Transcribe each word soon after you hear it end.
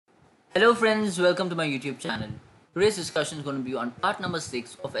Hello friends, welcome to my YouTube channel. Today's discussion is going to be on part number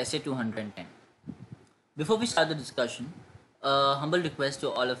 6 of essay 210. Before we start the discussion, a humble request to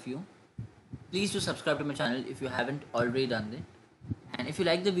all of you. Please do subscribe to my channel if you haven't already done it. And if you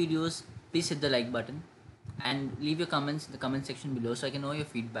like the videos, please hit the like button and leave your comments in the comment section below so I can know your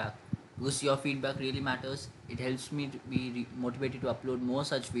feedback. Because your feedback really matters. It helps me to be motivated to upload more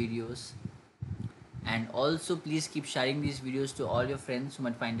such videos. And also please keep sharing these videos to all your friends who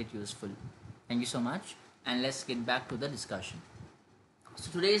might find it useful. Thank you so much, and let's get back to the discussion.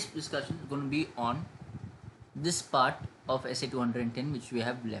 So today's discussion is going to be on this part of essay 210 which we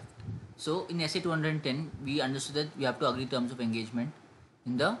have left. So in essay 210 we understood that we have to agree terms of engagement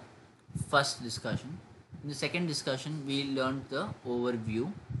in the first discussion. In the second discussion we learned the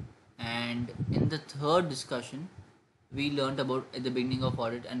overview, and in the third discussion we learned about at the beginning of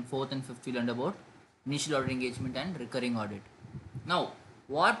audit, and fourth and fifth we learned about initial audit engagement and recurring audit. Now,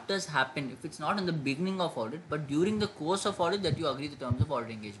 what does happen if it's not in the beginning of audit but during the course of audit that you agree the terms of audit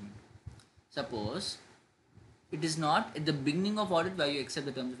engagement? Suppose it is not at the beginning of audit where you accept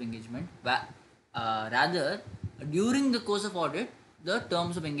the terms of engagement, but rather during the course of audit the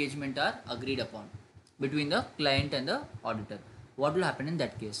terms of engagement are agreed upon between the client and the auditor. What will happen in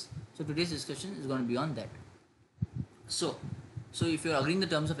that case? So today's discussion is going to be on that. So if you are agreeing the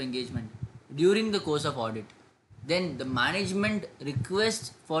terms of engagement during the course of audit, then the management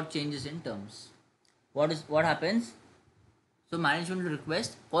requests for changes in terms. What happens? So management will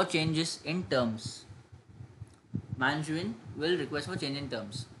request for changes in terms. Management will request for change in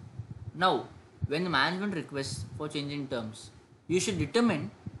terms. Now, when the management requests for change in terms, you should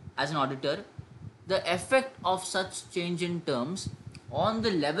determine as an auditor the effect of such change in terms on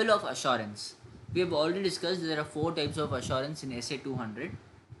the level of assurance. We have already discussed there are 4 types of assurance in essay 200.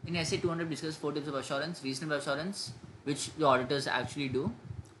 In essay 200 we discussed 4 types of assurance. Reasonable assurance, which the auditors actually do.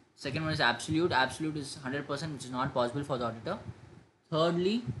 Second one is absolute. Absolute is 100%, which is not possible for the auditor.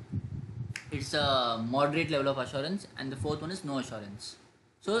 Thirdly, it's a moderate level of assurance, and the fourth one is no assurance.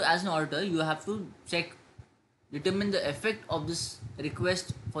 So as an auditor you have to determine the effect of this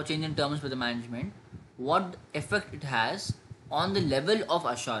request for change in terms by the management, what effect it has on the level of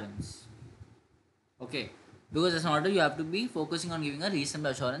assurance. Okay, because as an auditor you have to be focusing on giving a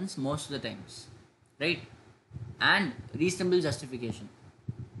reasonable assurance most of the times, right? And reasonable justification,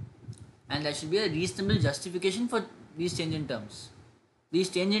 and there should be a reasonable justification for these change in terms. These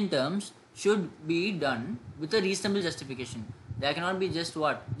change in terms should be done with a reasonable justification. There cannot be just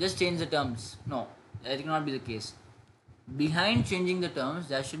change the terms. No, that cannot be the case. Behind changing the terms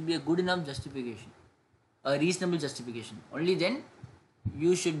there should be a good enough justification, a reasonable justification. Only then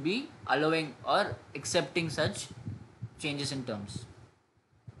you should be allowing or accepting such changes in terms.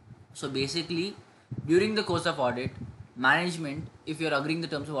 So basically, during the course of audit, management, if you are agreeing the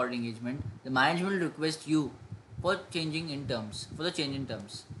terms of audit engagement, the management will request you for changing in terms, for the change in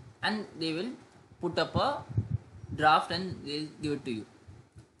terms, and they will put up a draft and they'll give it to you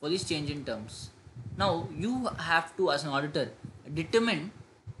for this change in terms. Now you have to, as an auditor, determine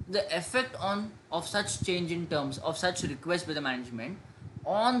the effect of such change in terms, of such request by the management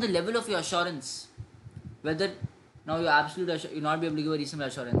on the level of your assurance. Whether now your absolute you'll not be able to give a reasonable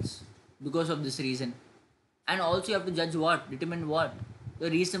assurance because of this reason, and also you have to determine what the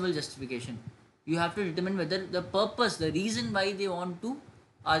reasonable justification. You have to determine whether the purpose, the reason why they want to,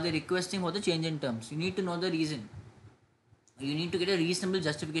 are they requesting for the change in terms. You need to know the reason. You need to get a reasonable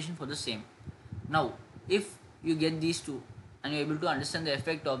justification for the same. Now if you get these two and you're able to understand the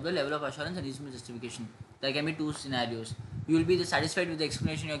effect of the level of assurance and reasonable justification, there can be 2 scenarios. You will be satisfied with the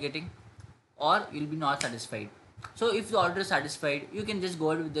explanation you're getting, or you'll be not satisfied. So if the auditor is satisfied, you can just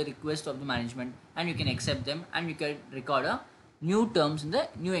go ahead with the request of the management and you can accept them, and you can record a new terms in the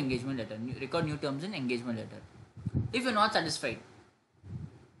new engagement letter. Record new terms in engagement letter. If you're not satisfied,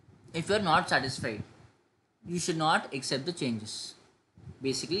 you should not accept the changes.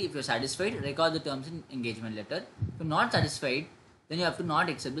 Basically, if you're satisfied, record the terms in engagement letter. If you're not satisfied, then you have to not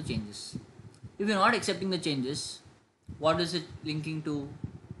accept the changes. If you're not accepting the changes, what is it linking to?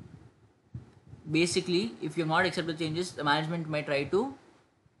 Basically, if you have not accepted the changes, the management might try to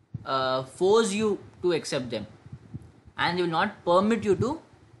force you to accept them, and they will not permit you to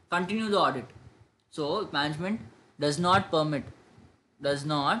continue the audit. So management does not permit,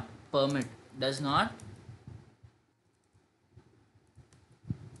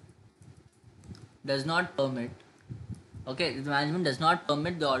 okay, the management does not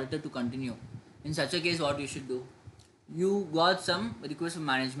permit the auditor to continue. In such a case, what you should do? You got some request from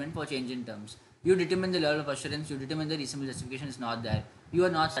management for change in terms. You determine the level of assurance, you determine the reasonable justification is not there. You are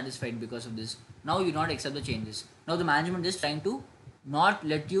not satisfied because of this. Now you not accept the changes. Now the management is trying to not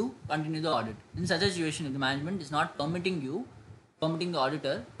let you continue the audit. In such a situation, if the management is not permitting the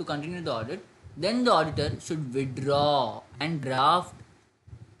auditor to continue the audit, then the auditor should withdraw and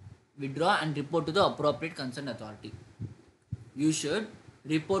report to the appropriate concerned authority. You should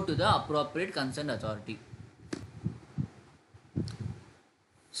report to the appropriate concerned authority.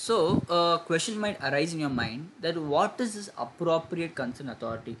 So, a question might arise in your mind that what is this appropriate concerned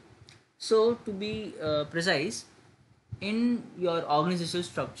authority? So, to be precise, in your organizational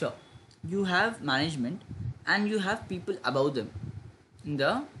structure, you have management and you have people above them. In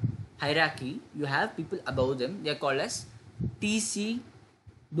the hierarchy, you have people above them. They are called as TC,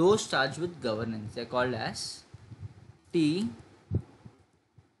 those charged with governance. They are called as TCWG.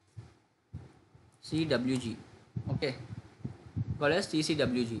 Okay, called as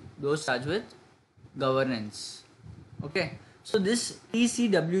TCWG, those charged with governance. Okay, so this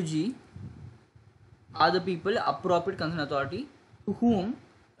TCWG are the people appropriate concerned authority to whom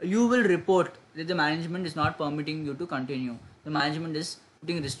you will report that the management is not permitting you to continue. The management is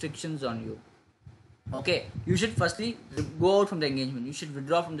putting restrictions on you. Okay, you should firstly go out from the engagement. You should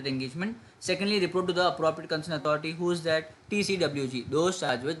withdraw from the engagement. Secondly, report to the appropriate concerned authority. Who is that? TCWG, those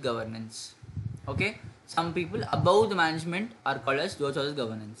charged with governance. Okay, some people above the management are called as those charged with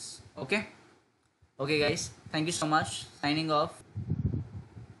governance. Okay, guys, thank you so much. Signing off.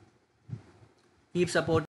 Keep supporting.